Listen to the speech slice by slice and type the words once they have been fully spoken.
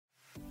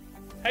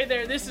Hey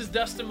there, this is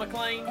Dustin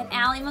McLean. And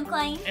Allie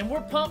McLean. And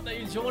we're pumped that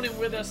you're joining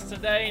with us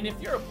today. And if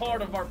you're a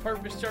part of our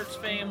Purpose Church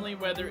family,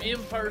 whether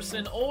in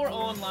person or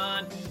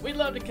online, we'd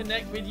love to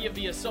connect with you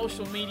via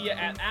social media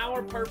at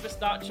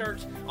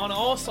ourpurpose.church on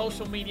all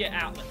social media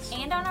outlets.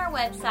 And on our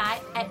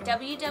website at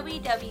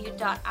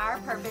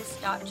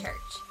www.ourpurpose.church.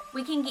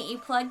 We can get you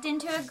plugged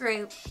into a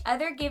group,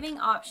 other giving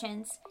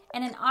options,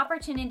 and an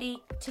opportunity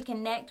to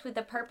connect with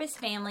the Purpose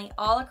family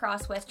all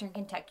across Western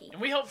Kentucky. And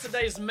we hope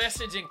today's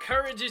message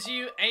encourages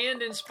you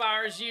and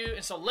inspires you.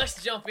 And so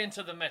let's jump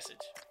into the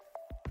message.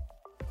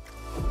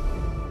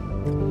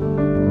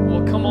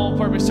 Well, come on,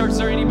 Purpose Church. Is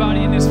there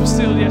anybody in this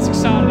facility that's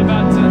excited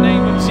about the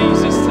name of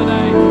Jesus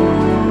today?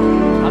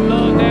 I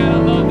love that. I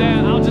love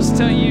that. I'll just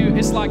tell you,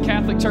 it's like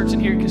Catholic Church in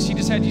here because she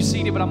just had you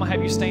seated, but I'm going to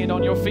have you stand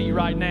on your feet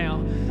right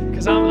now.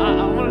 Because I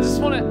want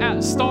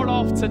to start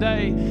off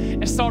today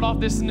and start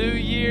off this new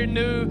year,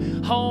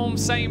 new home,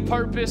 same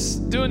purpose,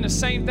 doing the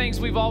same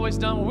things we've always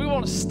done. We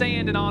want to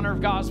stand in honor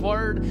of God's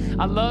Word.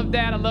 I love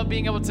that. I love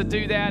being able to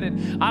do that.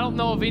 And I don't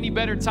know of any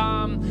better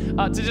time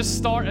to just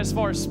start as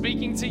far as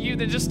speaking to you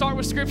than just start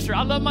with Scripture.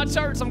 I love my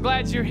church. I'm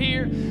glad you're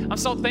here. I'm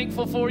so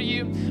thankful for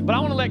you. But I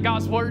want to let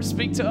God's Word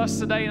speak to us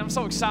today. And I'm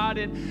so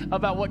excited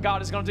about what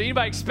God is going to do.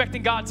 Anybody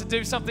expecting God to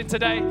do something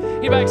today?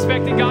 Anybody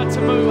expecting God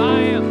to move? I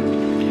am.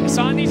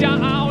 So I need you,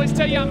 I always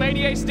tell you I'm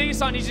ADHD,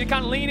 so I need you to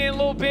kind of lean in a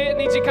little bit. I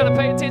need you to kind of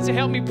pay attention,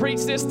 help me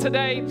preach this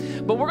today.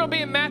 But we're going to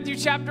be in Matthew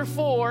chapter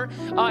 4,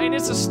 and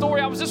it's a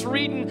story I was just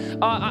reading.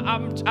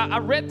 I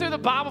read through the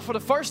Bible for the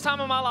first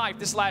time in my life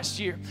this last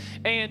year.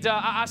 And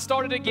I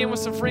started again with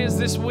some friends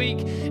this week,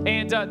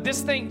 and this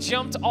thing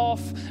jumped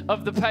off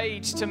of the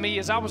page to me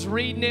as I was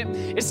reading it.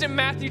 It's in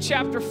Matthew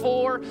chapter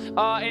 4,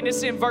 and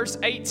it's in verse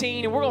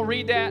 18, and we're going to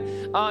read that.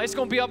 It's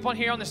going to be up on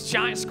here on this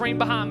giant screen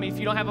behind me if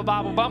you don't have a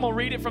Bible, but I'm going to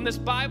read it from this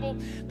Bible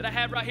that I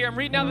have right here. I'm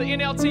reading out of the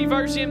NLT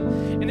version,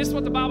 and this is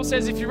what the Bible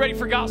says. If you're ready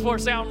for God's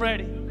Word, say, I'm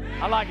ready.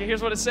 I like it.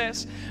 Here's what it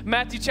says.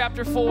 Matthew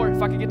chapter 4, if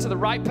I can get to the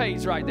right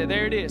page right there.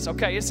 There it is.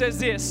 Okay, it says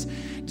this.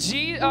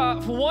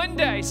 One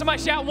day,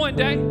 somebody shout one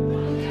day.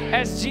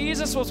 As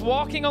Jesus was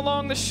walking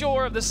along the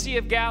shore of the Sea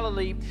of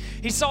Galilee,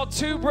 he saw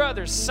two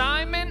brothers,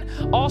 Simon,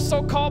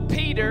 also called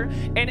Peter,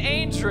 and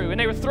Andrew. And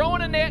they were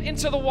throwing a net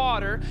into the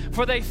water,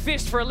 for they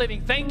fished for a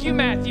living. Thank you,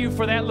 Matthew,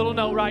 for that little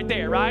note right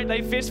there, right?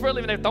 They fished for a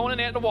living. They're throwing a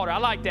net in the water. I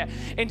like that.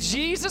 And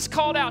Jesus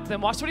called out to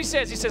them. Watch what he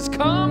says. He says,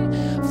 come,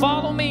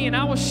 follow me, and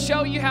I will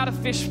show you how to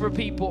fish for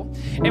people.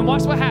 And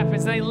watch what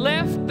happens. They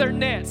left their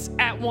nets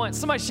at once.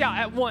 Somebody shout,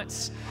 at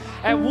once.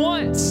 At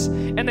once,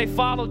 and they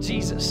followed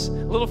Jesus. A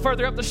little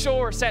further up the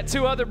shore sat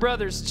two other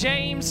brothers,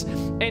 James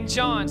and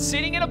John,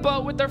 sitting in a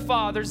boat with their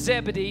father,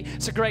 Zebedee.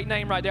 It's a great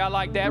name right there. I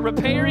like that.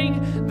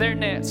 Repairing their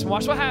nets.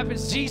 Watch what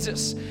happens.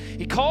 Jesus,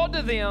 he called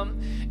to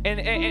them,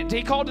 and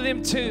he called to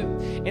them too.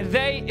 And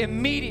they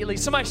immediately,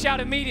 somebody shout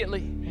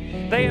immediately.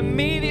 They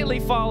immediately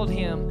followed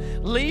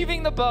him,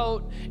 leaving the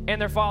boat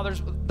and their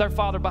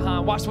father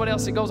behind. Watch what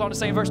else it goes on to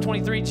say in verse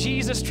 23.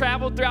 Jesus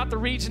traveled throughout the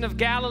region of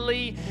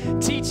Galilee,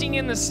 teaching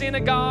in the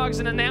synagogues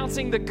and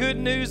announcing the good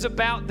news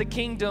about the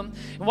kingdom.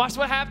 And watch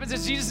what happens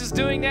as Jesus is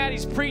doing that.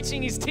 He's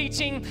preaching, he's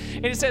teaching,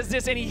 and it says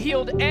this, and he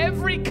healed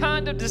every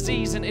kind of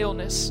disease and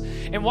illness.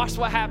 And watch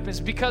what happens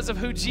because of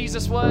who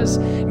Jesus was,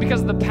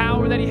 because of the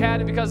power that he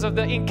had, and because of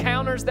the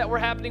encounters that were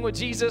happening with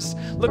Jesus.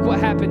 Look what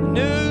happened.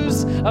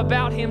 News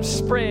about him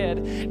spread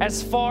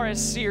as far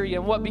as Syria.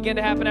 And what began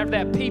to happen after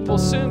that? People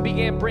soon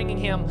began bringing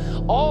him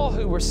all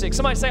who were sick.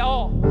 Somebody say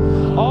all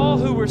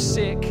who were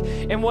sick.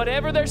 And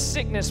whatever their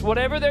sickness,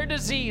 whatever their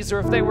disease, or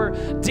if they were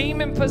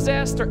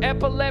demon-possessed or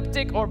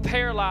epileptic or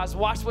paralyzed,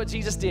 watch what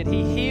Jesus did.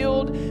 He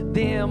healed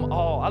them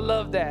all. I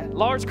love that.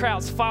 Large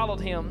crowds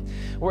followed him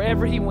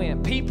wherever he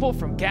went. People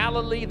from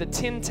Galilee, the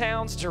 10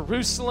 towns,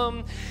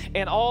 Jerusalem,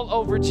 and all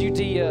over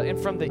Judea and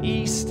from the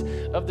east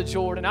of the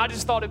Jordan. I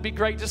just thought it'd be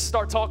great just to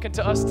start talking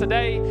to us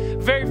today.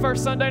 Very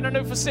first Sunday in our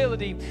new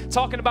facility,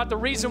 talking about the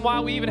reason why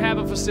we even have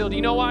a facility.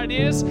 You know why it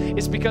is?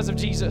 It's because of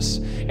Jesus.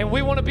 And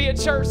we want to be a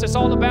church that's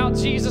all about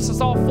Jesus.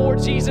 It's all for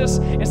Jesus.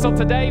 And so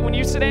today, when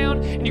you sit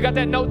down and you got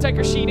that note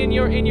taker sheet in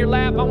your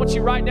lap, I want you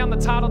to write down the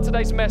title of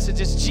today's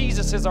message. It's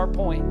Jesus is our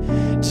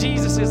point.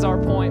 Jesus is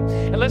our point.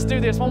 And let's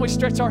do this. Why don't we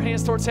stretch our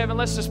hands towards heaven?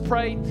 Let's just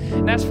pray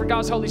and ask for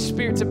God's Holy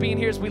Spirit to be in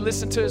here as we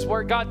listen to his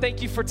word. God,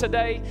 thank you for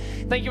today.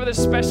 Thank you for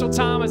this special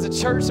time as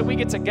a church that we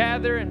get to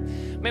gather.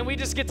 And man, we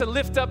just get to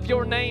lift up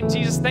your name,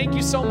 Jesus. Thank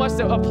you so much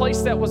that a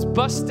place that was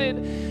busted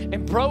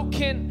and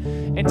broken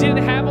and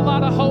didn't have a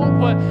lot of hope,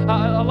 but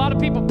a lot of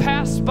people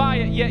passed by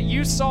it, yet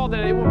you saw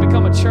that it would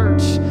become a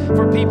church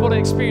for people to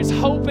experience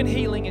hope and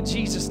healing in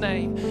Jesus'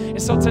 name.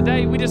 And so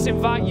today, we just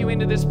invite you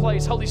into this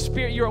place. Holy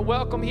Spirit, you are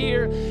welcome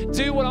here.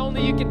 Do what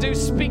only you can do.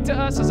 Speak to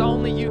us as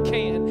only you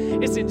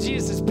can. It's in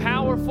Jesus'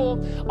 powerful,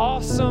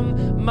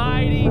 awesome,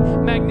 mighty,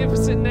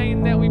 magnificent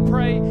name that we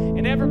pray.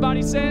 And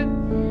everybody said,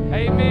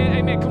 amen,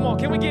 amen. Come on,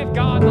 can we give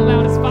God the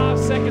loudest 5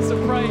 seconds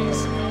of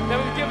praise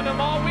that we've given him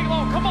all week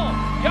long? Come on,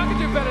 y'all can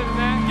do better than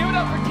that. Give it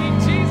up for King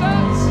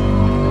Jesus.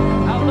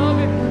 I love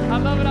it. I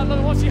love it. I love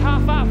it. Once you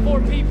high five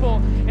 4 people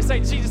and say,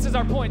 Jesus is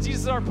our point.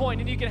 Jesus is our point.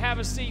 And you can have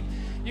a seat.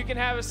 You can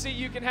have a seat.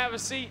 You can have a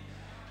seat.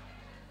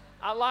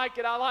 I like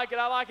it. I like it.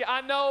 I like it.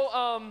 I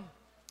know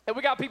and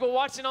we got people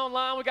watching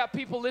online. We got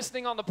people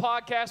listening on the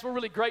podcast. We're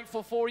really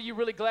grateful for you.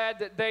 Really glad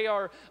that they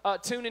are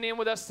tuning in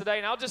with us today.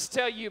 And I'll just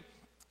tell you,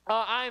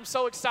 I am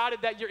so excited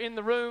that you're in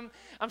the room.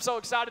 I'm so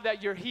excited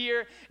that you're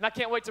here. And I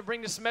can't wait to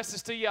bring this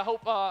message to you. I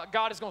hope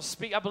God is going to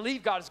speak. I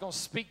believe God is going to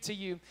speak to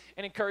you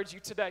and encourage you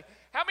today.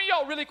 How many of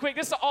y'all, really quick,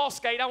 this is an all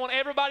skate. I want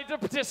everybody to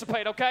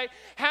participate, okay?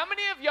 How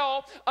many of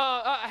y'all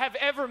have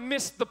ever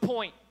missed the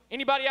point?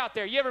 Anybody out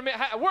there? You ever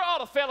where all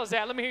the fellas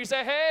at? Let me hear you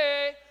say,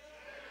 hey.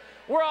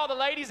 Where all the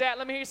ladies at?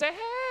 Let me hear you say,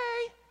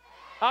 hey.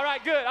 All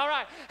right, good. All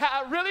right.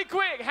 Really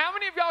quick, how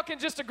many of y'all can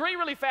just agree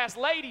really fast?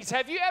 Ladies,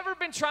 have you ever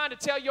been trying to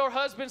tell your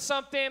husband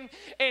something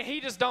and he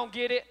just don't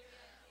get it?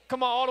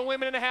 Come on, all the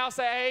women in the house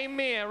say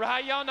amen,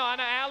 right? Y'all know, I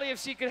know Allie, if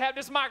she could have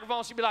this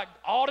microphone, she'd be like,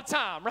 all the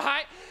time,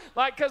 right?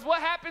 Like, because what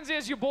happens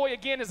is your boy,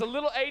 again, is a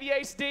little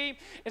ADHD,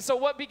 and so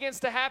what begins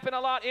to happen a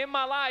lot in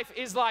my life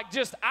is like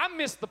just, I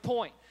miss the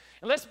point.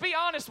 And let's be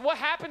honest, what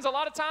happens a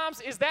lot of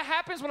times is that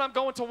happens when I'm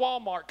going to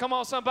Walmart. Come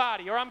on,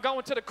 somebody. Or I'm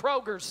going to the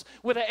Kroger's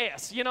with an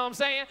S. You know what I'm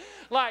saying?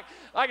 Like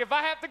if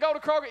I have to go to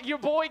Kroger, your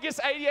boy gets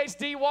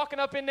ADHD walking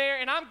up in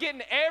there, and I'm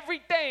getting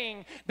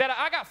everything that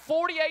I got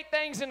 48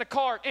 things in the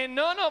cart, and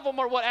none of them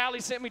are what Allie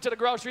sent me to the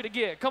grocery to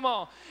get. Come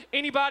on.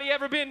 Anybody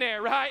ever been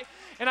there, right?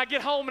 And I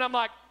get home, and I'm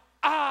like,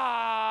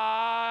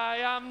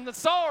 I'm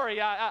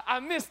sorry. I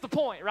missed the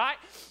point, right?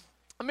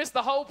 I missed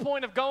the whole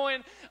point of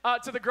going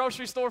to the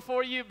grocery store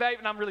for you, babe,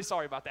 and I'm really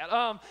sorry about that.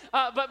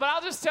 But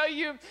I'll just tell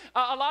you,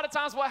 a lot of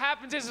times what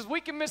happens is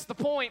we can miss the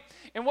point,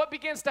 and what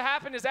begins to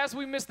happen is as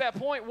we miss that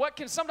point,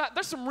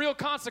 there's some real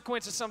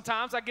consequences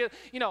sometimes.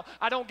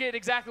 I don't get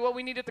exactly what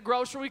we need at the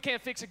grocery. We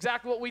can't fix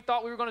exactly what we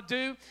thought we were going to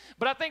do.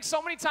 But I think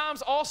so many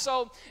times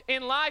also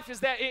in life is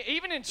that,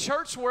 even in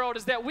church world,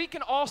 is that we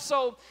can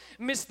also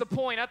miss the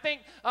point. I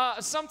think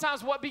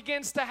sometimes what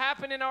begins to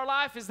happen in our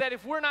life is that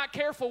if we're not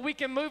careful, we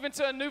can move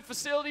into a new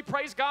facility.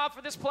 Praise God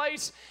for this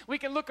place. We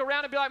can look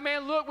around and be like,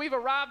 man, look, we've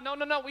arrived. No,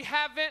 we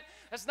haven't.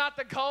 That's not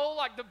the goal.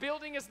 Like, the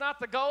building is not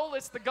the goal.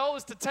 The goal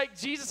is to take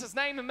Jesus'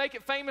 name and make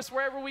it famous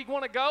wherever we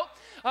want to go,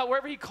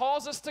 wherever he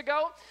calls us to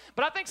go.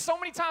 But I think so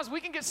many times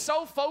we can get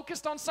so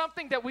focused on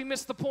something that we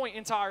miss the point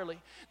entirely,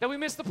 that we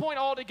miss the point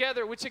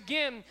altogether, which,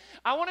 again,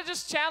 I want to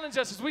just challenge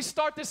us as we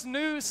start this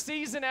new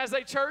season as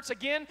a church.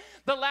 Again,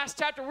 the last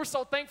chapter, we're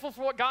so thankful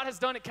for what God has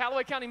done at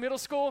Callaway County Middle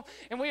School,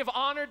 and we have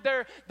honored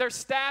their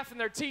staff and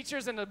their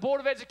teachers and the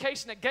Board of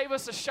Education that gave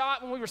us a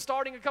shot when we were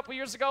starting a couple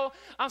years ago.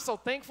 I'm so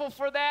thankful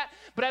for that.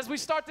 But as we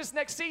start this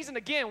next season,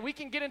 again, we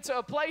can get into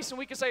a place and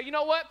we can say, you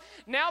know what?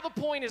 Now the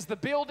point is the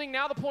building.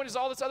 Now the point is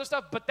all this other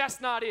stuff, but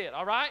that's not it,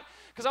 all right?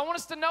 Because I want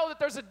us to know that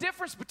there's a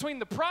difference between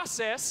the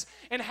process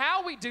and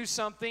how we do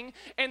something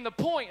and the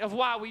point of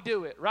why we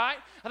do it, right?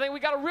 I think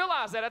we got to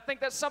realize that. I think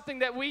that's something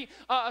that we,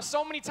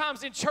 so many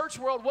times in church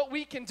world, what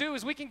we can do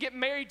is we can get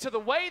married to the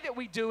way that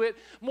we do it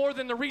more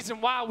than the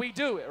reason why we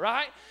do it,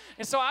 right?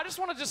 And so I just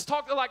want to just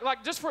talk, like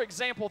just for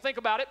example, think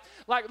about it.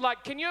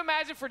 Like, can you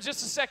imagine for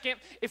just a second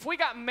if we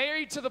got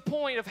married to the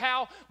point of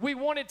how we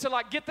wanted to,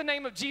 like, get the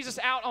name of Jesus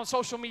out on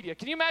social media?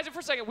 Can you imagine for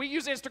a second? We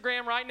use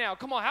Instagram right now.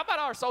 Come on, how about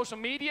our social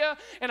media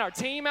and our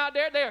team out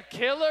there? They are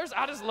killers.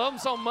 I just love them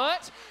so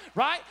much,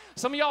 right?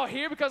 Some of y'all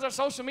here because our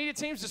social media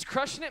team's just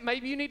crushing it.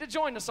 Maybe you need to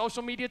join the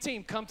social media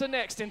team. Come to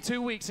Next in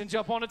 2 weeks and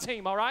jump on a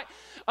team, all right?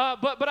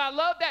 But I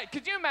love that.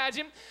 Could you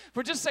imagine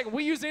for just a second,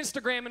 we use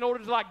Instagram in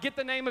order to, like, get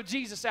the name of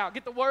Jesus out,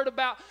 get the word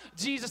about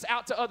Jesus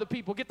out to other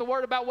people, get the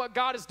word about what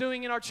God is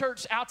doing in our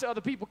church out to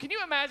other people. Can you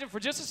imagine for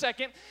just a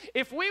second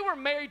if we were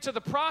married to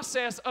the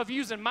process of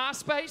using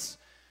MySpace?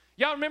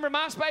 Y'all remember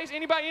MySpace?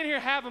 Anybody in here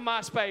have a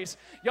MySpace?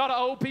 Y'all the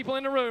old people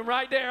in the room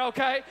right there,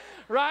 okay?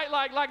 Right?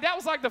 Like that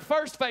was like the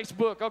first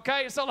Facebook,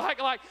 okay? So like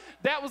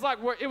that was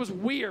like where it was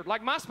weird.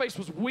 Like MySpace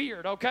was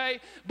weird,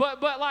 okay?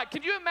 But like,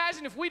 can you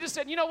imagine if we just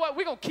said, you know what?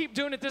 We're going to keep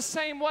doing it the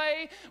same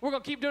way. We're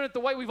going to keep doing it the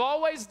way we've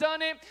always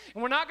done it,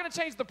 and we're not going to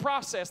change the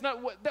process.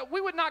 No, that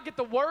we would not get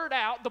the word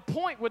out. The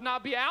point would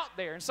not be out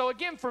there. And so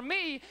again, for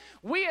me,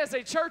 we as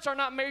a church are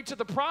not married to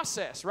the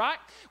process, right?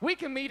 We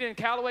can meet in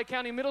Callaway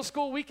County Middle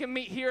School. We can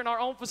meet here in our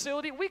own facility.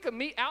 We could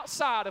meet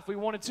outside if we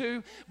wanted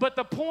to, but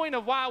the point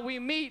of why we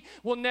meet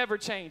will never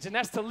change, and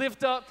that's to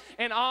lift up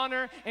and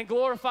honor and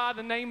glorify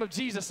the name of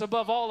Jesus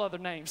above all other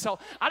names. So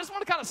I just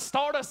want to kind of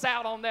start us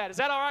out on that. Is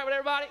that all right with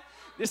everybody?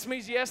 This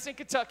means yes in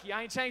Kentucky.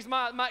 I ain't changed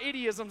my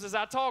idiisms as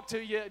I talk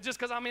to you just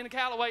because I'm in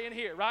Callaway in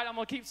here, right? I'm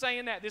going to keep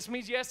saying that. This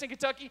means yes in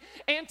Kentucky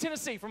and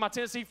Tennessee for my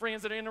Tennessee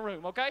friends that are in the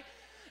room, okay?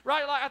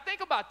 Right? Like, I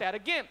think about that.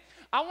 Again,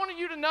 I wanted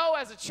you to know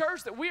as a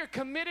church that we are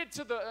committed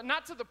to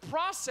not to the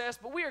process,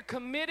 but we are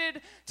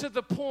committed to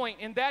the point,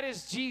 and that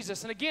is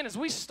Jesus. And again, as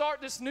we start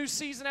this new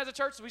season as a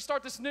church, as we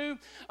start this new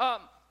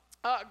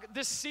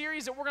this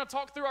series that we're going to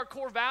talk through our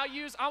core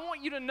values, I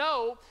want you to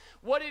know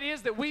what it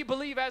is that we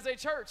believe as a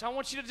church. I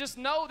want you to just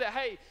know that,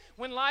 hey,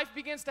 when life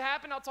begins to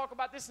happen, I'll talk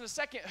about this in a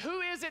second, who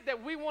is it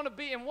that we want to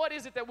be and what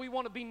is it that we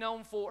want to be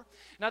known for?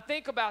 And I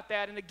think about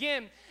that, and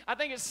again, I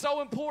think it's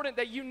so important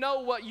that you know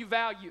what you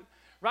value.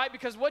 right?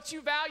 Because what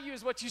you value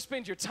is what you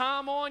spend your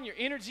time on, your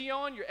energy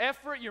on, your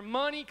effort, your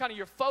money, kind of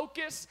your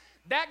focus.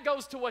 That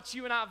goes to what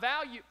you and I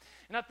value.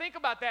 And I think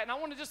about that, and I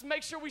want to just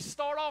make sure we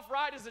start off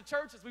right as a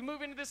church as we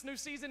move into this new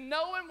season,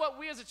 knowing what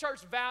we as a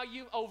church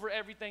value over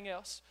everything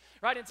else,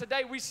 right? And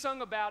today we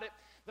sung about it.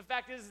 The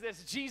fact is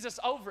this, Jesus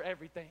over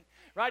everything,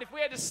 right? If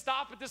we had to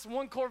stop at this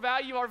one core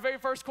value, our very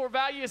first core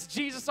value is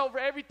Jesus over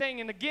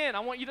everything. And again, I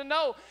want you to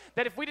know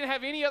that if we didn't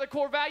have any other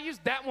core values,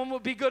 that one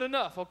would be good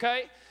enough,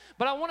 okay?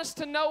 But I want us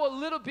to know a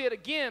little bit,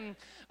 again,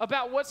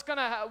 about what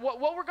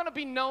we're going to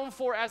be known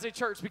for as a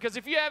church. Because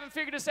if you haven't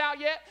figured this out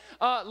yet,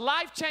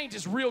 life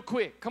changes real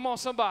quick. Come on,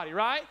 somebody,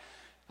 right?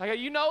 Like,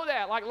 you know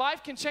that. Like,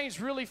 life can change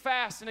really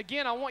fast. And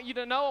again, I want you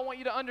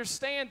to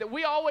understand that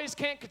we always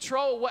can't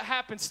control what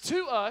happens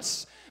to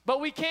us, but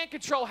we can't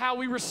control how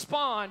we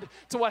respond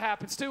to what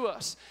happens to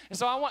us. And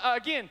so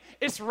again,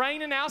 it's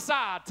raining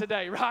outside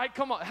today, right?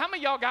 Come on. How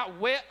many of y'all got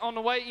wet on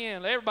the way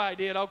in? Everybody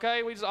did,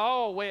 okay? We just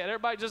all wet.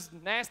 Everybody just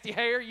nasty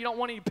hair. You don't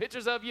want any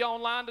pictures of you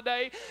online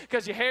today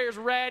because your hair is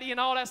ratty and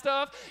all that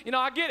stuff. You know,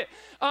 I get it.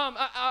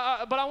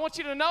 But I want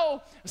you to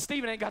know,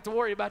 Stephen ain't got to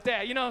worry about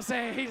that. You know what I'm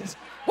saying? He just,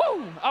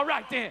 woo, all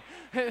right then.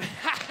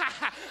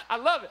 I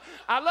love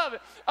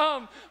it.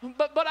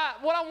 But what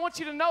I want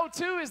you to know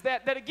too is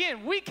that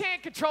again, we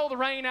can't control the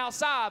rain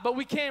outside, but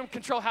we can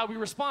control how we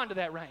respond to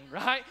that rain,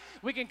 right?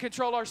 We can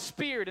control our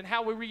spirit and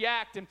how we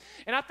react. And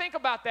I think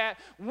about that.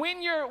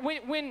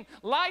 When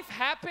life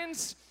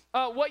happens,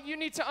 what you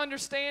need to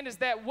understand is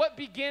that what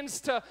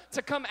begins to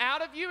come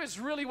out of you is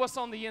really what's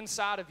on the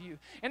inside of you.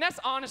 And that's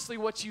honestly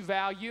what you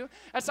value.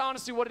 That's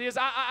honestly what it is.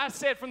 I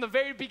said from the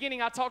very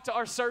beginning, I talked to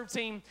our serve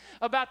team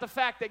about the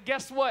fact that,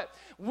 guess what?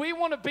 We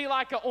want to be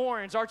like an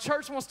orange. Our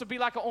church wants to be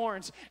like an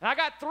orange. And I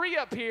got 3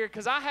 up here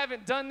because I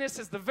haven't done this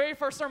as the very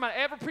first sermon I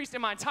ever preached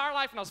in my entire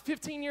life. When I was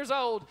 15 years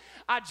old,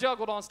 I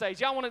juggled on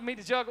stage. Y'all wanted me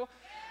to juggle?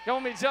 Y'all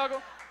want me to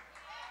juggle?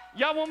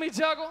 Y'all want me to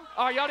juggle?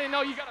 Oh, y'all didn't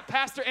know you got a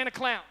pastor and a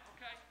clown.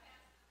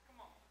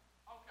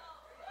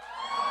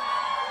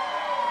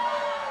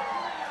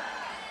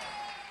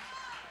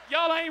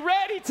 Y'all ain't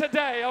ready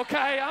today,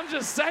 okay? I'm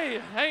just saying,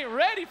 ain't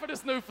ready for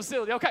this new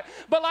facility, okay?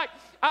 But like,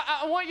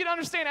 I want you to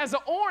understand, as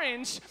an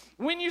orange,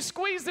 when you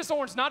squeeze this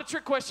orange, not a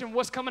trick question,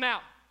 what's coming out?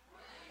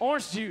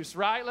 Orange juice,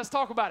 right? Let's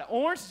talk about it.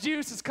 Orange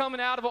juice is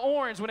coming out of an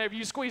orange whenever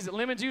you squeeze it.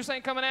 Lemon juice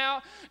ain't coming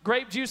out.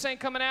 Grape juice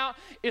ain't coming out.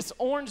 It's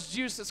orange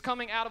juice that's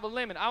coming out of a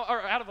lemon,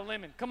 or out of a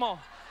lemon. Come on.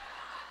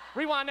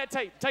 Rewind that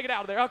tape. Take it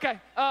out of there. Okay.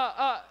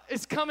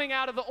 It's coming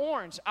out of the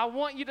orange. I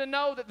want you to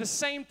know that the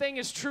same thing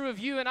is true of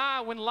you and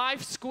I. When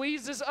life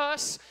squeezes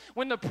us,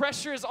 when the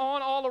pressure is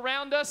on all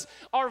around us,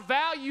 our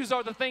values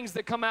are the things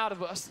that come out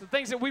of us. The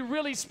things that we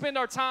really spend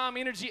our time,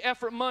 energy,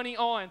 effort, money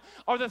on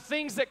are the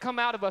things that come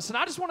out of us. And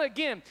I just want to,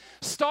 again,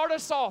 start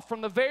us off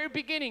from the very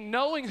beginning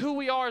knowing who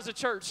we are as a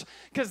church.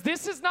 Because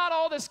this is not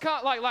all this,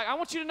 like I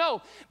want you to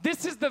know,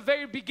 this is the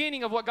very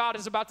beginning of what God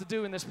is about to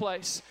do in this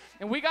place.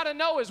 And we got to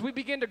know as we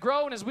begin to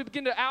grow and as we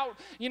begin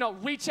to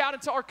reach out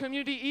into our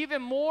community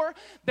even more,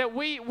 that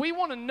we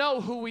want to know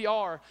who we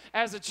are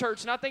as a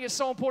church. And I think it's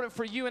so important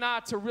for you and I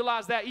to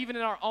realize that even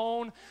in our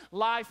own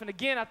life. And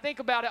again, I think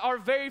about it, our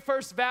very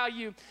first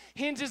value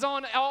hinges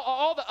on,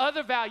 all the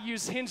other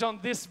values hinge on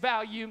this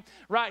value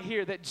right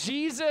here, that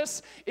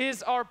Jesus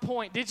is our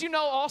point. Did you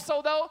know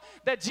also, though,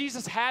 that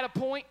Jesus had a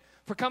point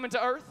for coming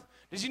to earth?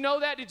 Did you know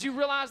that? Did you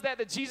realize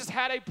that Jesus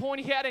had a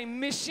point? He had a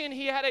mission.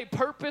 He had a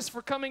purpose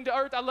for coming to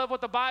earth. I love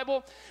what the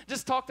Bible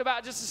just talked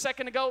about just a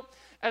second ago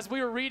as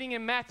we were reading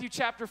in Matthew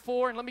chapter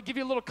 4. And let me give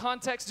you a little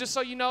context just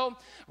so you know.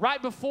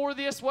 Right before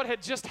this, what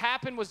had just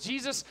happened was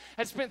Jesus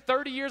had spent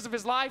 30 years of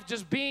his life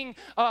just being,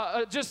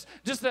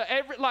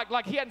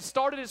 like he hadn't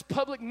started his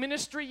public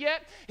ministry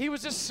yet. He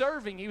was just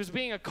serving. He was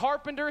being a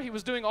carpenter. He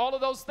was doing all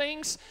of those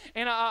things.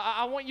 And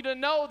I want you to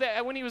know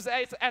that when he was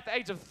at the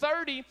age of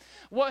 30,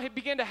 what had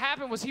began to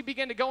happen was he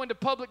began to go into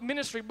public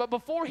ministry. But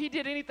before he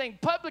did anything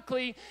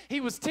publicly,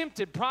 he was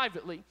tempted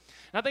privately.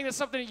 And I think that's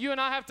something that you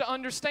and I have to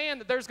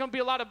understand, that there's going to be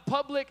a lot of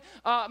public,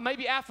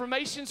 maybe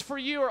affirmations for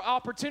you or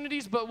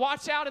opportunities, but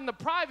watch out in the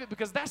private,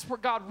 because that's where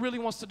God really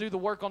wants to do the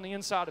work on the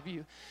inside of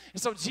you.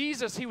 And so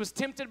Jesus, he was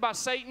tempted by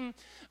Satan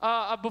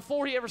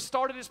before he ever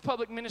started his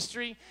public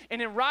ministry. And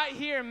then right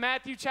here in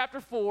Matthew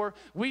chapter 4,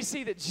 we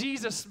see that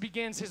Jesus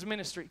begins his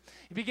ministry.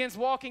 He begins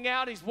walking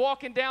out. He's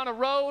walking down a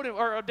road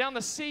or down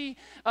the Sea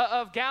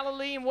of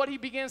Galilee, and what he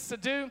begins to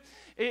do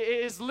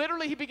is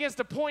literally he begins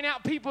to point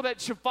out people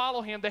that should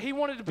follow him, that he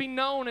wanted to be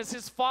known as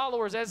his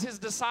followers, as his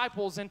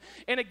disciples. And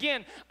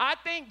again, I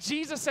think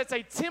Jesus sets a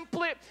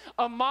template,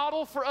 a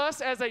model for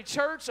us as a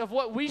church of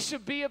what we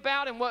should be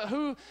about and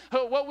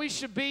what we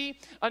should be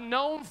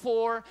known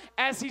for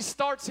as he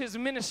starts his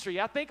ministry.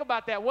 I think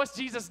about that. What's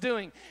Jesus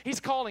doing? He's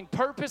calling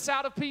purpose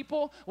out of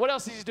people. What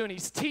else is he doing?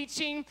 He's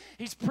teaching,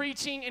 he's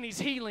preaching, and he's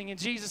healing in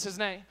Jesus'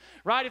 name,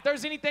 right? If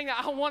there's anything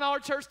that I want our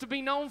church to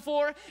be known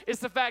for, it's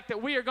the fact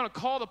that we are going to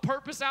call the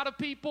purpose purpose out of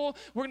people.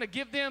 We're going to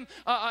give them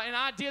an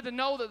idea to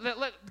know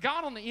that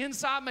God on the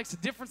inside makes a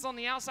difference on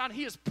the outside.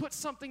 He has put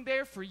something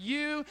there for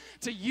you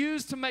to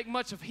use to make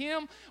much of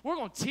Him. We're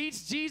going to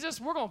teach Jesus.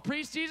 We're going to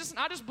preach Jesus. And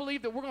I just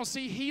believe that we're going to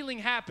see healing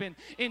happen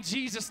in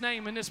Jesus'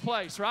 name in this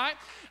place, right?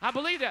 I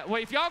believe that.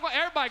 Well, if y'all go,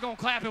 everybody going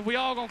to clap and we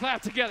all going to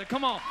clap together.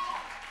 Come on.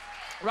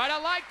 Right?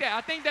 I like that.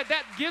 I think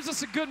that gives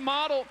us a good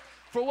model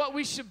for what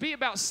we should be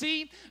about.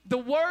 See, the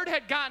word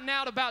had gotten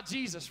out about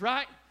Jesus,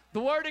 right? The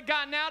word had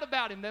gotten out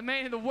about Him. That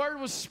man, the word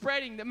was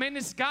spreading. That man,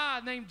 this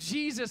guy named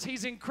Jesus,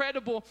 He's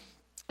incredible.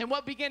 And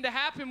what began to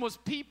happen was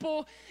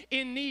people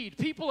in need,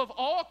 people of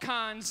all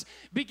kinds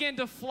began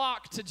to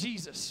flock to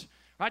Jesus.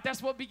 Right?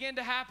 That's what began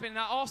to happen. And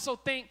I also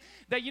think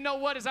that, you know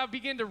what, as I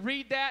began to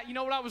read that, you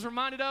know what I was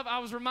reminded of? I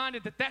was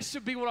reminded that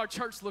should be what our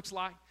church looks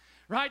like.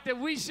 Right? That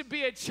we should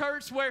be a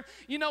church where,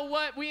 you know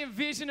what, we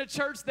envision a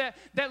church that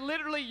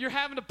literally you're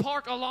having to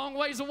park a long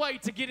ways away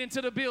to get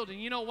into the building.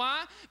 You know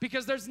why?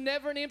 Because there's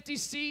never an empty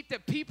seat,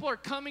 that people are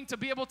coming to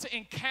be able to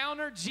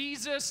encounter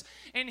Jesus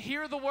and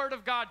hear the word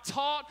of God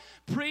taught,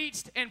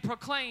 preached, and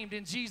proclaimed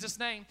in Jesus'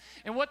 name.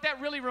 And what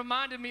that really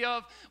reminded me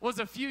of was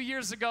a few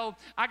years ago,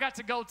 I got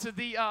to go to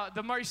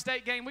the Murray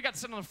State game. We got to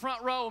sit on the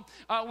front row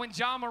when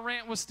John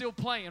Morant was still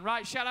playing,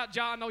 right? Shout out,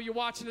 John. I know you're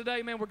watching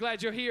today, man. We're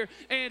glad you're here.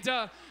 And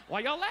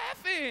why y'all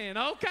laughing?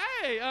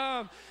 Okay.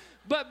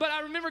 But I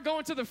remember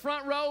going to the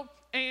front row,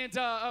 and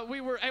we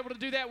were able to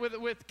do that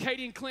with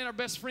Katie and Clint, our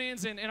best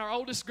friends, and our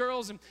oldest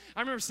girls. And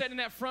I remember sitting in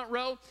that front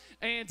row,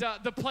 and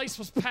the place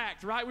was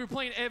packed, right? We were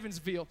playing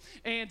Evansville,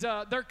 and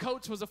their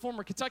coach was a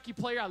former Kentucky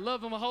player. I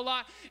love him a whole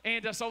lot.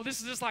 And so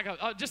this is just like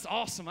just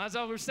awesome. As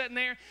we were sitting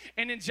there,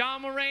 and then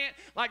John Morant,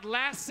 like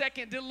last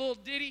second, did a little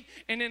ditty,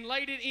 and then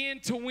laid it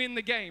in to win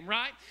the game,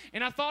 right?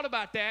 And I thought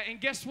about that,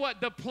 and guess what?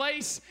 The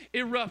place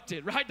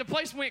erupted, right? The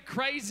place went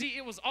crazy.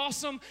 It was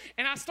awesome.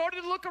 And I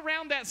started to look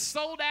around that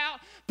sold-out,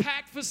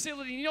 packed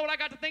facility. You know what I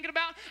got to thinking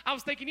about? I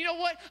was thinking, you know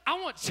what? I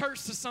want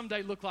church to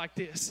someday look like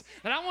this.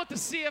 And I want the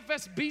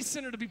CFSB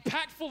Center to be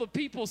packed full of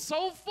people,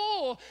 so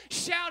full,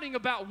 shouting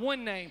about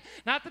one name.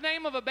 Not the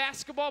name of a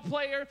basketball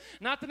player,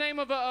 not the name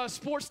of a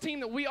sports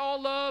team that we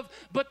all love,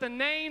 but the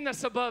name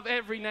that's above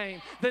every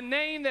name. The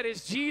name that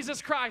is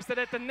Jesus Christ. That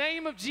at the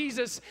name of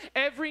Jesus,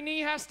 every knee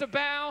has to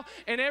bow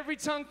and every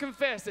tongue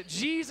confess that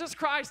Jesus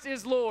Christ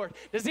is Lord.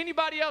 Does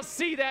anybody else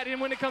see that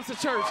when it comes to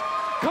church?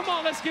 Come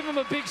on, let's give Him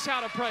a big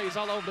shout of praise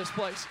all over this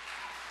place.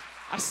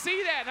 I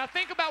see that, and I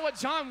think about what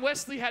John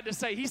Wesley had to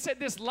say. He said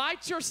this: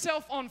 light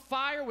yourself on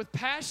fire with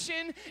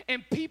passion,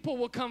 and people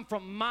will come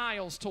from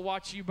miles to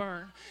watch you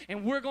burn.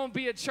 And we're going to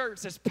be a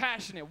church that's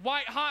passionate,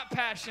 white-hot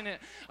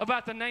passionate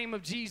about the name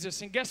of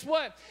Jesus. And guess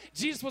what?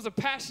 Jesus was a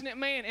passionate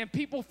man, and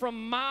people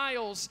from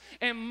miles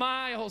and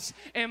miles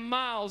and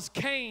miles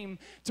came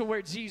to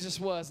where Jesus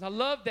was. And I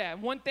love that.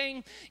 One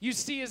thing you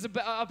see is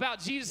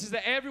about Jesus is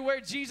that everywhere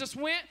Jesus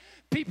went,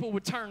 people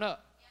would turn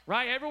up.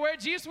 Right? Everywhere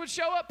Jesus would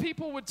show up,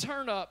 people would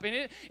turn up.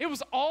 And it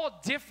was all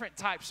different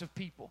types of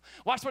people.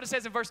 Watch what it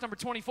says in verse number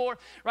 24.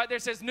 Right there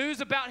it says, news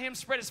about Him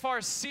spread as far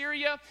as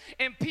Syria,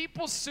 and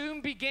people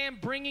soon began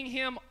bringing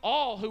Him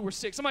all who were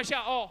sick. Somebody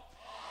shout, all.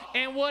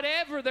 And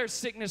whatever their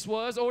sickness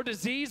was, or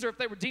disease, or if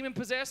they were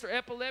demon-possessed, or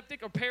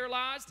epileptic, or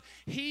paralyzed,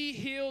 He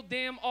healed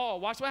them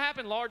all. Watch what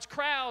happened. Large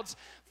crowds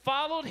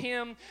followed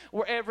Him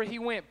wherever He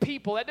went.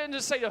 People, that doesn't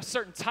just say a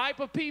certain type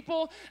of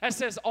people, that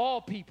says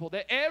all people,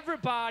 that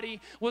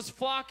everybody was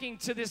flocking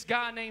to this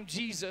guy named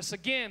Jesus.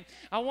 Again,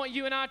 I want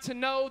you and I to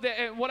know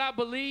that what I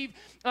believe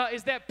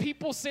is that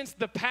people sense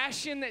the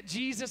passion that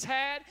Jesus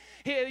had.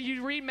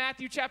 You read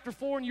Matthew chapter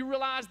 4 and you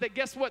realize that,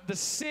 guess what? The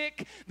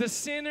sick, the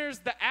sinners,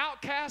 the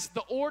outcasts,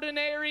 the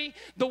ordinary,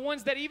 the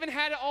ones that even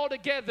had it all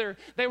together,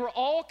 they were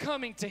all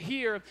coming to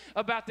hear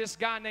about this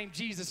guy named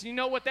Jesus. You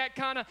know what that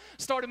kind of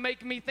started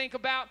making me think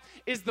about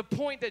is the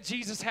point that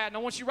Jesus had. And I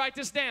want you to write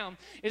this down,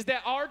 is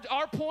that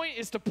our point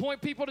is to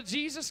point people to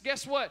Jesus.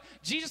 Guess what?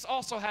 Jesus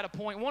also had a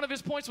point. One of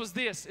His points was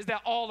this, is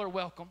that all are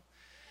welcome.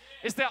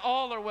 It's that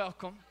all are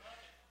welcome.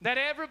 That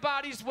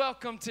everybody's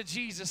welcome to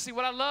Jesus. See,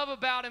 what I love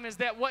about Him is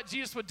that what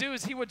Jesus would do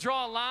is He would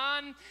draw a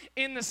line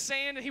in the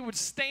sand and He would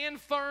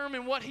stand firm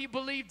in what He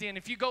believed in.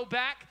 If you go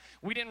back,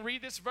 we didn't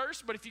read this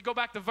verse, but if you go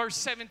back to verse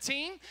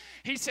 17,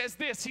 He says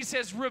this. He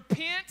says,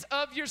 repent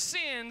of your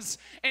sins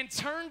and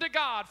turn to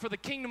God, for the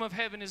kingdom of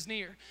heaven is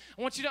near.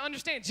 I want you to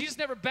understand, Jesus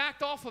never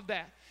backed off of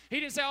that. He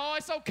didn't say, oh,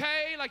 it's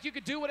okay, like you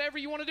could do whatever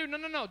you want to do.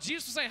 No.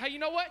 Jesus was saying, hey, you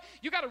know what?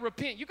 You got to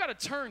repent. You got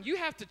to turn. You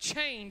have to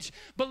change,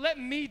 but let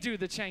me do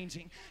the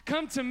changing.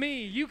 Come to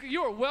me.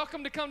 You are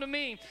welcome to come to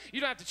me.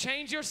 You don't have to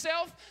change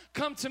yourself.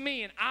 Come to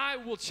me, and I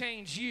will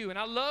change you. And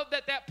I love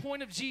that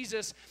point of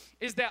Jesus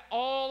is that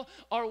all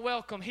are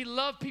welcome. He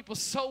loved people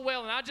so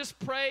well, and I just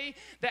pray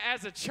that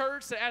as a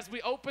church, that as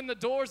we open the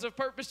doors of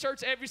Purpose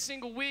Church every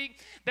single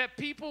week, that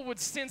people would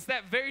sense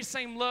that very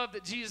same love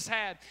that Jesus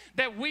had,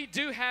 that we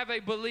do have a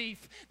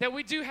belief, that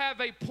we do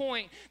have a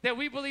point, that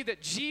we believe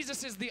that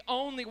Jesus is the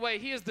only way.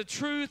 He is the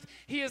truth,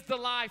 He is the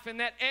life, and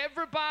that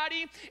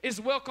everybody is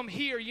welcome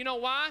here. You know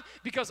why?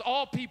 Because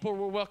all people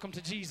were welcome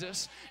to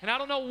Jesus. And I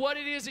don't know what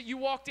it is that you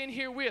walked in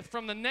here with,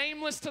 from the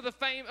nameless to the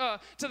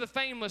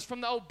fameless,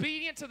 from the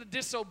obedient to the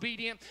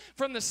disobedient,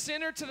 from the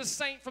sinner to the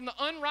saint, from the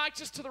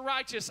unrighteous to the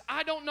righteous.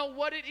 I don't know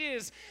what it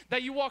is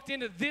that you walked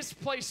into this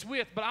place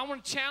with, but I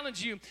want to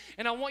challenge you,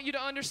 and I want you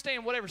to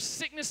understand whatever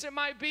sickness it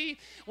might be,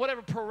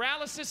 whatever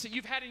paralysis that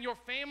you've had in your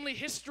family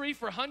history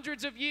for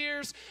hundreds of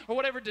years, or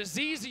whatever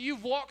disease that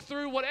you've walked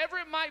through, whatever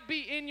it might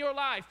be in your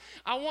life,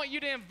 I want you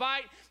to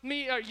invite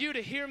me, or you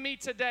to hear me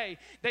today,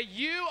 that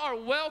you are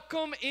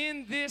welcome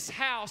in this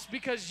house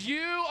because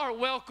you are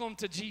welcome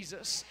to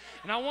Jesus.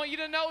 And I want you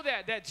to know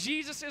that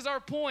Jesus is our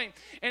point,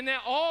 and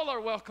that all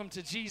are welcome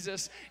to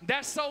Jesus.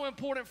 That's so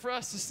important for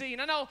us to see.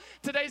 And I know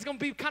today's going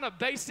to be kind of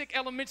basic,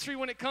 elementary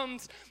when it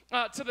comes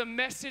to the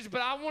message,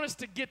 but I want us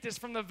to get this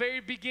from the very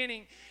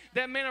beginning,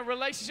 that, man, a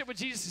relationship with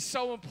Jesus is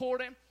so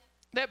important,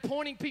 that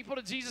pointing people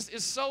to Jesus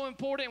is so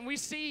important. And we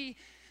see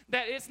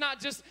that it's not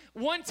just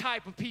one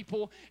type of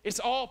people, it's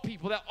all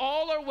people, that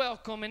all are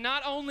welcome. And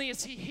not only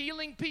is He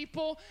healing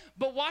people,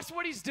 but watch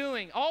what He's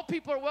doing. All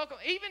people are welcome,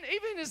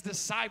 even His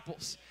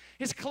disciples,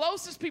 His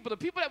closest people, the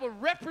people that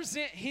would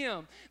represent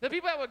Him, the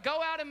people that would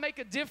go out and make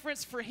a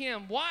difference for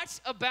Him. Watch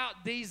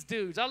about these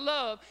dudes. I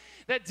love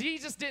that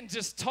Jesus didn't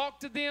just talk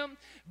to them,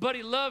 but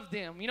He loved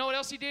them. You know what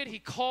else He did? He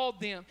called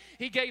them.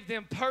 He gave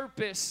them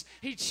purpose.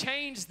 He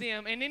changed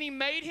them. And then He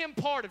made Him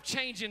part of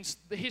changing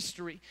the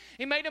history.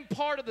 He made Him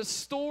part of the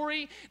story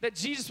that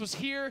Jesus was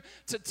here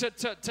to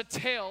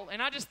tell.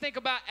 And I just think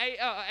about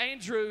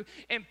Andrew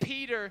and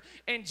Peter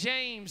and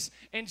James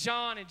and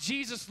John. And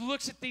Jesus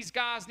looks at these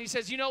guys and He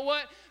says, you know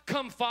what?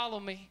 Come follow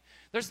me.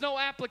 There's no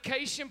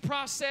application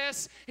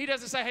process. He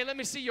doesn't say, hey, let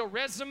me see your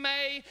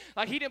resume.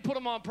 Like, He didn't put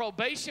them on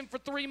probation for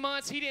 3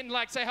 months. He didn't,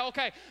 like, say,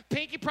 okay,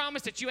 Pinky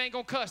promised that you ain't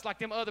going to cuss like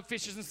them other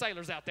fishers and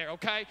sailors out there,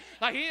 okay?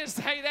 Like, He didn't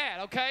say that,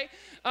 okay?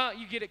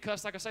 You get it,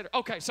 cuss like a sailor.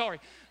 Okay, sorry.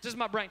 Just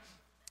my brain.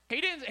 He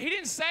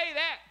didn't say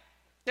that.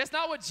 That's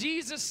not what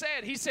Jesus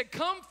said. He said,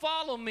 come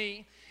follow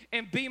me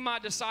and be my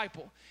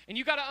disciple. And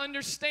you got to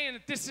understand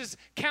that this is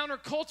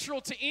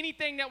countercultural to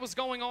anything that was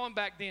going on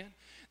back then.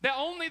 That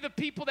only the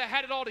people that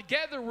had it all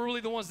together were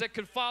really the ones that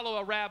could follow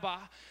a rabbi.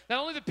 That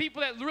only the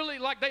people that really,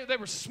 like, they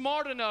were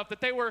smart enough,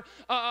 that they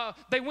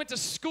went to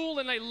school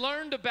and they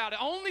learned about it.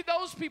 Only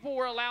those people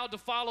were allowed to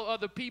follow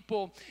other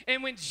people.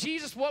 And when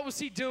Jesus, what was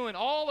He doing?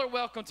 All are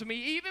welcome to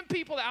me. Even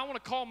people that I want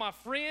to call my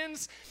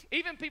friends,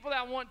 even people that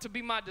I want to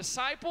be my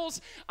disciples,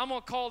 I'm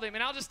going to call them.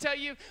 And I'll just tell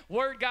you,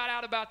 word got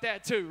out about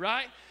that too,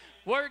 right?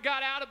 Word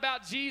got out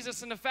about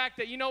Jesus and the fact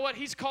that, you know what,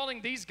 He's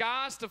calling these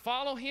guys to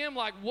follow Him.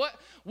 Like,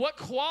 what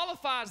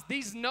qualifies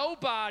these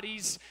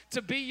nobodies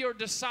to be your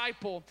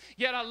disciple?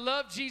 Yet I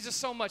love Jesus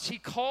so much. He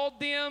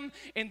called them,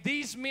 and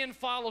these men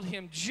followed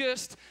Him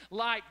just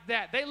like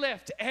that. They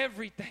left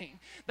everything.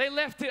 They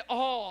left it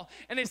all.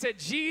 And they said,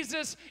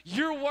 Jesus,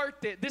 you're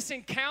worth it. This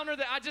encounter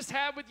that I just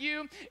had with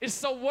you is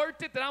so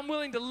worth it that I'm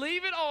willing to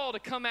leave it all to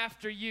come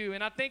after you.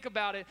 And I think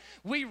about it.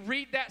 We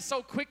read that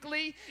so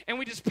quickly, and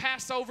we just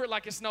pass over it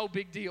like it's no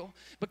big deal.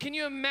 But can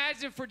you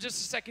imagine for just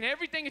a second,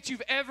 everything that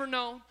you've ever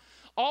known,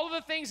 all of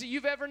the things that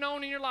you've ever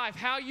known in your life,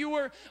 how you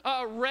were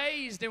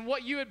raised and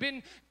what you had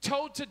been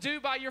told to do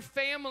by your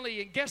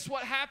family, and guess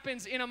what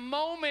happens? In a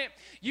moment,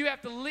 you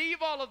have to leave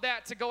all of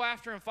that to go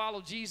after and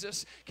follow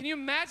Jesus. Can you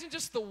imagine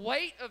just the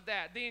weight of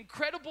that? The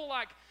incredible,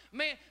 like,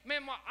 man,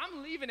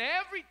 I'm leaving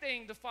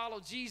everything to follow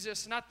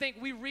Jesus. And I think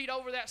we read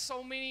over that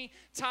so many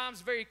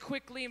times very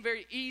quickly and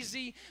very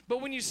easy.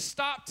 But when you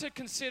stop to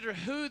consider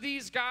who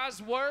these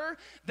guys were,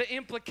 the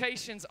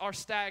implications are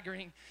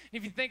staggering.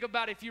 If you think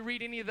about it, if you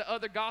read any of the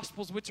other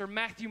Gospels, which are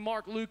Matthew,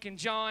 Mark, Luke, and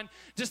John,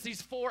 just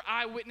these 4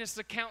 eyewitness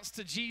accounts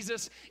to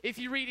Jesus, if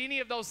you read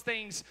any of those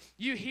things,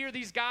 you hear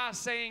these guys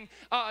saying,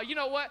 you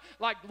know what,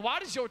 like, why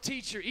does your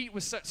teacher eat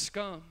with such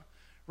scum?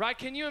 Right?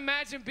 Can you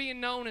imagine being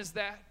known as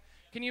that?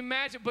 Can you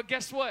imagine? But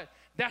guess what?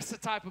 That's the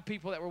type of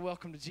people that were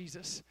welcome to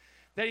Jesus.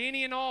 That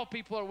any and all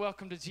people are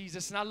welcome to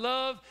Jesus. And I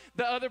love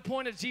the other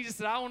point of Jesus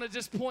that I want to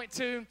just point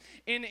to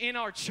in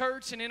our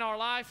church and in our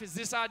life is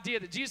this idea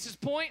that Jesus'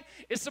 point,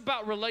 it's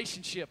about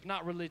relationship,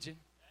 not religion.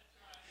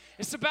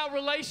 It's about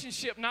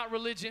relationship, not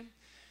religion.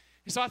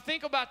 And so I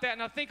think about that,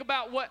 and I think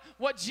about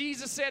what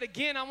Jesus said.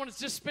 Again, I want to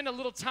just spend a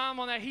little time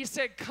on that. He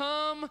said,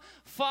 come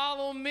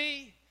follow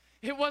me.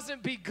 It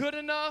wasn't be good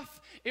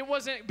enough. It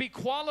wasn't be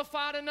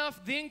qualified enough,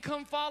 then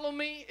come follow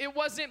me. It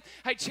wasn't,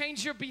 hey,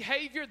 change your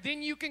behavior,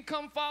 then you can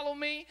come follow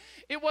me.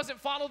 It wasn't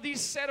follow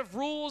these set of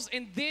rules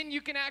and then you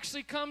can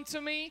actually come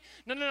to me.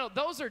 No.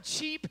 Those are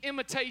cheap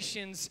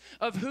imitations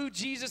of who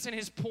Jesus and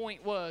his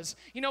point was.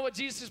 You know what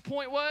Jesus'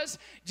 point was?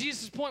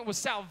 Jesus' point was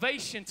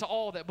salvation to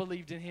all that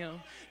believed in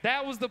him.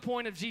 That was the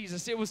point of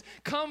Jesus. It was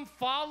come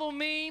follow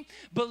me,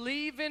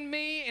 believe in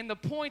me. And the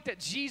point that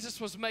Jesus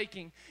was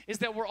making is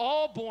that we're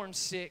all born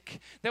sick,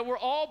 that we're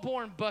all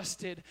born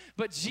busted,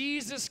 but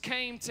Jesus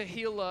came to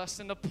heal us.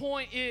 And the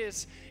point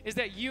is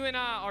that you and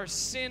I are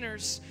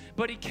sinners,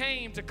 but he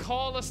came to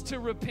call us to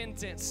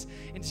repentance.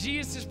 And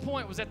Jesus'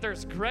 point was that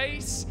there's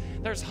grace,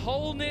 there's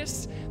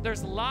wholeness,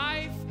 there's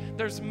life,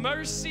 there's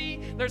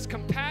mercy, there's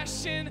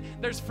compassion,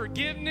 there's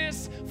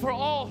forgiveness for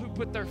all who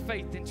put their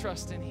faith and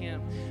trust in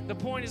him. The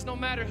point is, no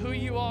matter who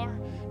you are,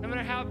 no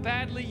matter how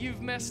badly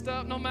you've messed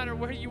up, no matter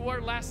where you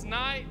were last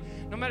night,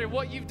 no matter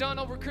what you've done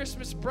over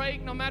Christmas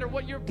break, no matter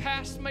what your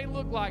past may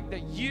look like,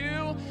 that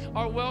you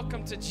are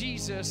welcome to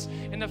Jesus.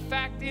 And the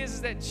fact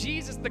is that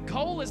Jesus, the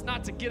goal is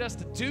not to get us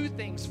to do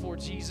things for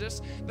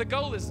Jesus. The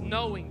goal is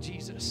knowing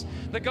Jesus.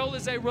 The goal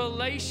is a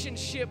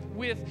relationship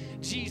with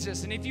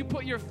Jesus. And if you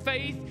put your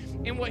faith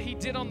in what he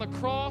did on the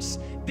cross,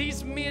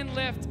 these men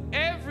left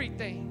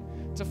everything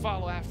to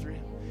follow after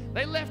him.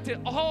 They left it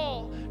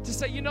all to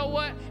say, you know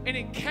what? An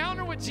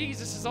encounter with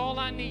Jesus is all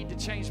I need to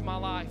change my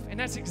life. And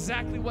that's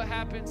exactly what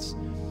happens.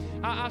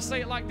 I say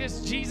it like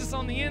this: Jesus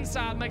on the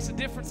inside makes a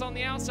difference on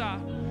the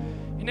outside.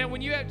 And then when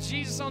you have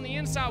Jesus on the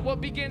inside,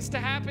 what begins to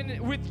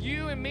happen with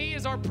you and me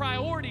is our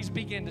priorities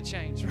begin to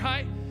change,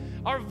 right?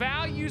 Our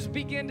values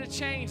begin to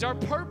change. Our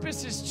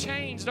purpose is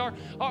changed.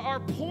 Our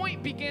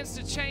point begins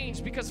to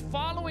change, because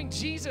following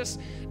Jesus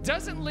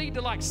doesn't lead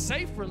to like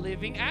safer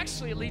living.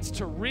 Actually, it leads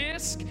to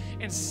risk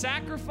and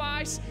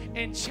sacrifice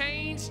and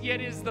change,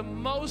 yet is the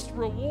most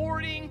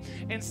rewarding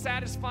and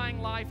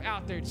satisfying life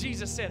out there.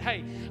 Jesus said,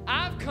 hey,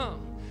 I've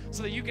come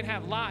so that you can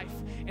have life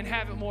and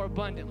have it more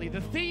abundantly. The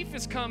thief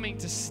is coming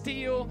to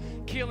steal,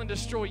 kill, and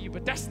destroy you,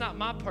 but that's not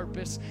my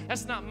purpose.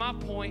 That's not my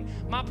point.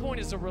 My point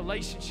is a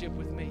relationship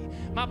with me.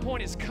 My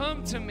point is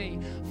come to me,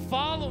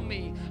 follow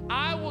me.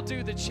 I will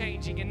do the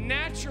changing. And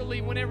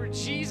naturally, whenever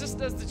Jesus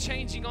does the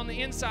changing on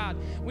the inside,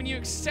 when you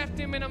accept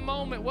him in a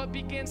moment, what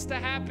begins to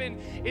happen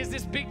is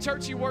this big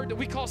churchy word that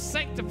we call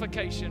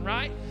sanctification,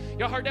 right?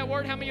 Y'all heard that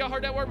word? How many of y'all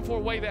heard that word before?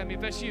 Wave at me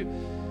if that's you.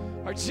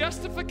 Our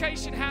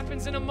justification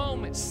happens in a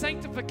moment.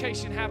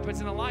 Sanctification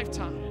happens in a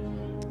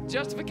lifetime.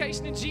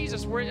 Justification in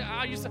Jesus, where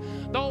I used to,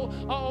 the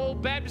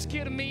old Baptist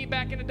kid of me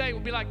back in the day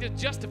would be like this: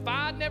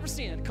 justified, never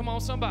sinned. Come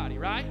on, somebody,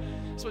 right?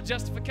 That's what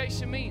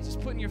justification means. It's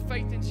putting your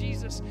faith in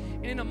Jesus.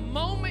 And in a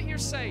moment you're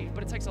saved,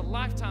 but it takes a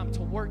lifetime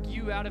to work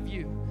you out of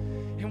you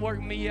and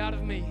work me out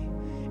of me.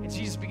 And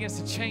Jesus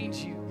begins to change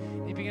you.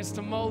 He begins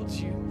to mold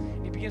you.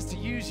 He begins to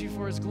use you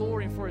for his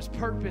glory and for his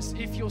purpose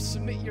if you'll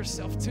submit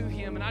yourself to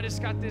him. And I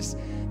just got this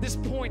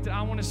point that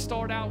I want to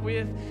start out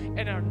with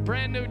in our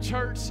brand new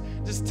church,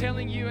 just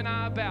telling you and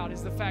I about,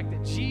 is the fact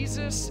that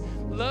Jesus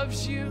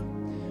loves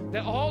you,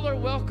 that all are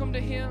welcome to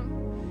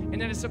him, and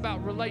that it's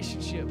about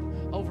relationship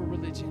over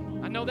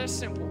religion. I know that's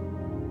simple.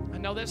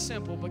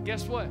 But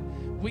guess what?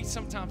 We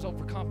sometimes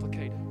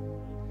overcomplicate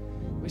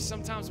it. We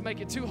sometimes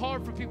make it too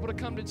hard for people to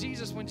come to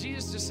Jesus when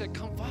Jesus just said,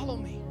 come follow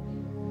me.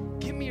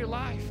 Give me your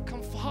life.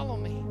 Come follow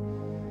me.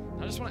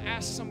 I just want to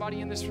ask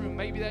somebody in this room,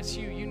 maybe that's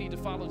you. You need to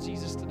follow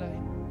Jesus today.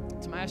 So I'm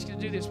going to ask you to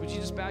do this. Would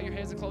you just bow your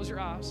heads and close your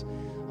eyes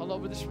all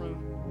over this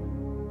room?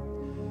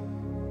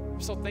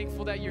 I'm so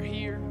thankful that you're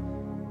here.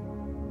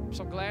 I'm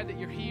so glad that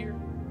you're here.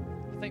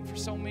 I think for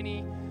so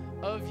many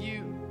of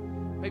you,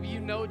 maybe you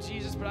know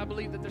Jesus, but I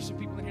believe that there's some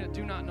people in here that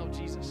do not know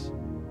Jesus.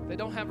 They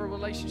don't have a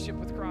relationship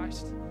with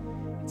Christ.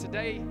 And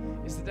today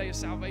is the day of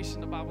salvation,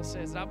 the Bible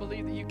says. And I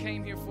believe that you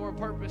came here for a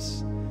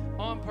purpose,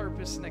 on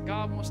purpose, and that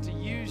God wants to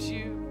use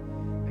you,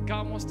 that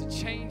God wants to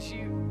change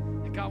you,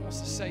 that God wants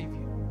to save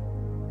you.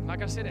 And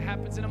like I said, it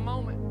happens in a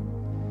moment.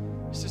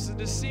 It's just a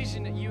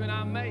decision that you and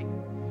I make.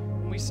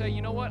 When we say,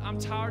 you know what, I'm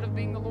tired of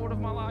being the Lord of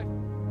my life.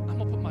 I'm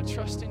going to put my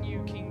trust in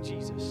you, King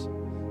Jesus.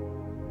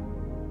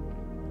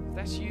 If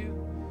that's you,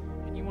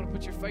 and you want to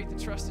put your faith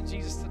and trust in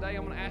Jesus today,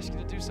 I'm going to ask you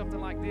to do something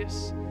like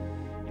this.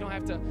 You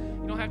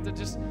don't have to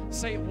just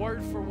say it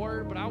word for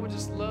word, but I would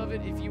just love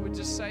it if you would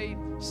just say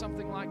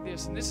something like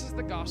this. And this is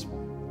the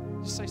gospel.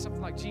 Just say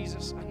something like,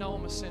 Jesus, I know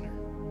I'm a sinner,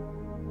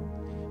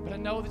 but I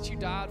know that you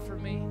died for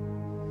me.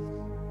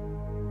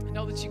 I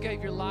know that you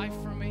gave your life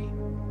for me.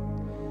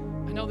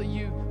 I know that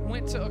you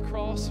went to a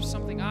cross of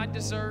something I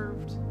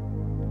deserved.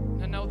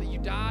 And I know that you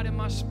died in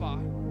my spot.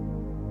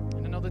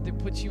 And I know that they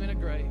put you in a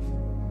grave.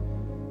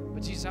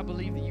 But Jesus, I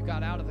believe that you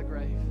got out of the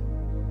grave.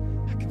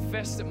 I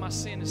confess that my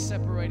sin has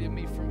separated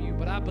me from you,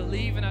 but I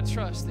believe and I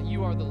trust that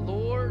you are the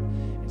Lord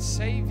and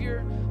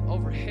Savior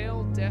over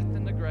hell, death,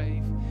 and the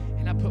grave.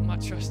 And I put my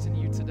trust in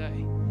you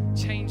today.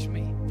 Change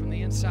me from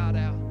the inside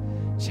out.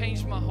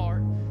 Change my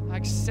heart. I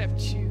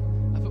accept you.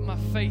 I put my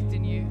faith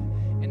in you.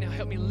 And now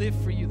help me live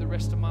for you the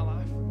rest of my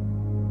life.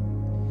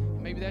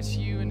 And maybe that's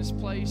you in this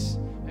place.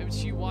 Maybe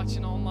it's you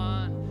watching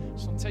online. I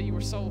just want to tell you,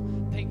 we're so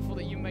thankful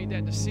that you made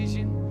that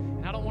decision.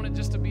 And I don't want it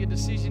just to be a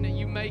decision that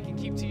you make and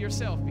keep to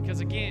yourself, because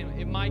again,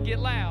 it might get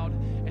loud,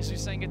 as we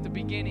sang at the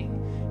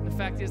beginning. And the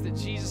fact is that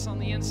Jesus on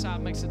the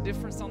inside makes a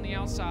difference on the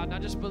outside. And I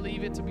just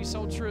believe it to be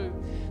so true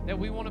that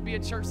we want to be a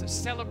church that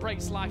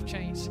celebrates life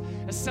change,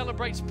 that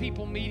celebrates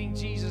people meeting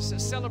Jesus,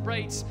 that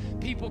celebrates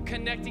people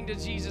connecting to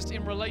Jesus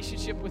in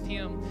relationship with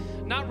Him.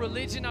 Not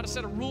religion, not a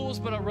set of rules,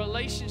 but a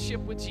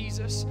relationship with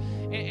Jesus.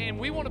 And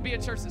we want to be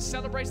a church that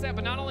celebrates that.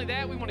 But not only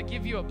that, we want to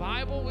give you a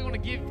Bible. We want to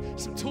give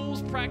some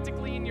tools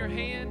practically in your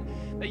hand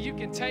that you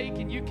can take,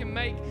 and you can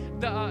make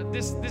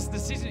this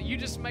decision that you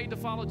just made to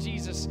follow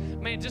Jesus.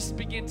 Man, just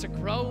begin to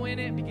grow in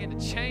it, begin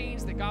to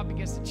change, that God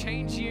begins to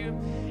change you.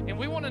 And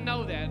we want to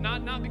know that,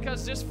 not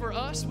because just for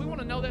us. We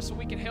want to know that so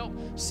we can help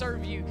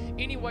serve you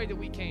any way that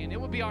we can.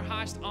 It would be our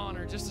highest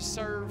honor just to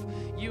serve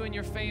you and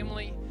your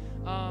family,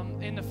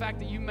 in the fact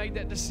that you made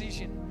that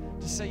decision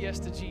to say yes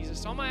to Jesus.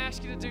 So I'm going to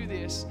ask you to do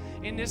this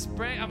in this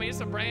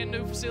it's a brand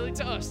new facility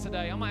to us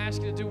today. I'm going to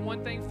ask you to do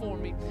one thing for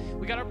me.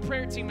 We got our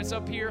prayer team that's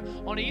up here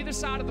on either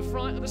side of the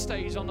front of the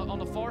stage, on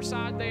the far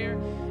side there,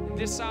 and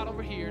this side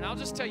over here. And I'll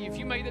just tell you, if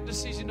you made that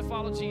decision to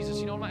follow Jesus,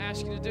 you know what I'm going to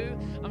ask you to do?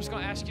 I'm just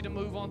going to ask you to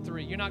move on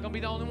three. You're not going to be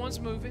the only ones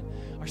moving.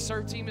 Our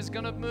serve team is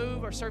going to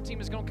move. Our serve team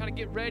is going to kind of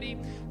get ready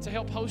to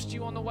help host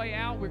you on the way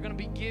out. We're going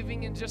to be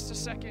giving in just a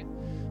second.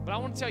 But I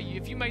want to tell you,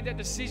 if you made that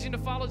decision to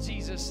follow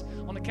Jesus,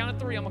 on the count of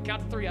three, I'm going to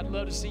count to three. I'd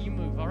love to see you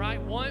move, all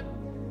right?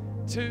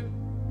 1, 2,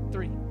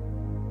 3.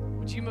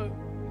 Would you move?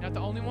 You're not the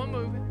only one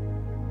moving.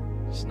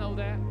 Just know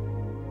that.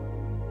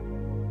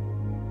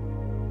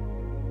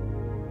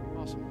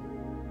 Awesome.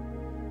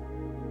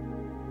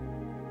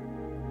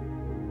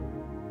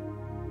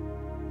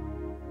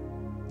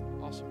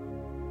 Awesome.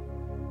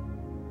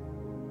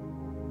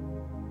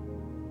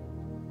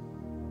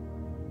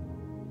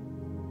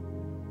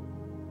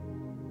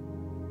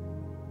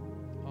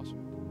 Awesome.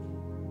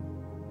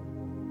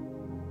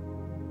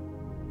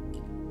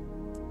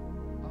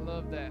 I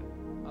love that.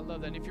 I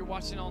love that. And if you're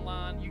watching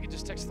online, you can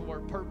just text the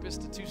word purpose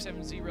to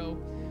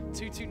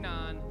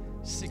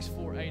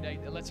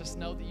 270-229-6488. That lets us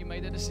know that you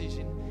made that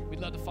decision.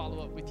 We'd love to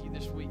follow up with you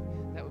this week.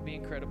 That would be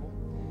incredible.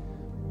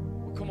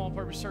 Well, come on,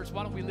 Purpose Church.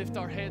 Why don't we lift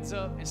our heads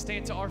up and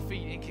stand to our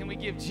feet, and can we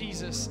give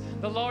Jesus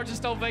the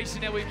largest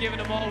ovation that we've given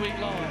him all week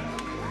long?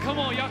 Come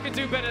on, y'all can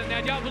do better than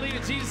that. Y'all believe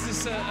that Jesus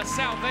is a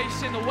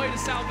salvation, the way to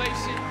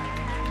salvation?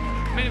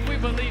 Man, if we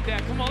believe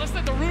that, come on, let's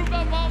let the roof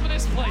up off of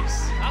this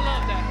place. I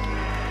love that.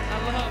 I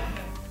love that.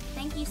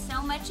 Thank you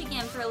so much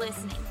again for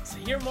listening. To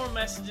hear more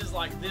messages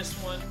like this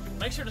one,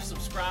 make sure to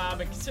subscribe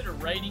and consider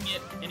rating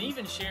it and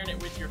even sharing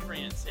it with your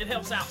friends. It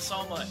helps out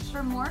so much.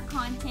 For more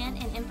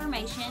content and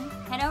information,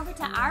 head over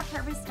to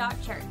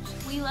ourpurpose.church.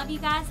 We love you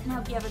guys and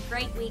hope you have a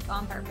great week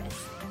on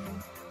purpose.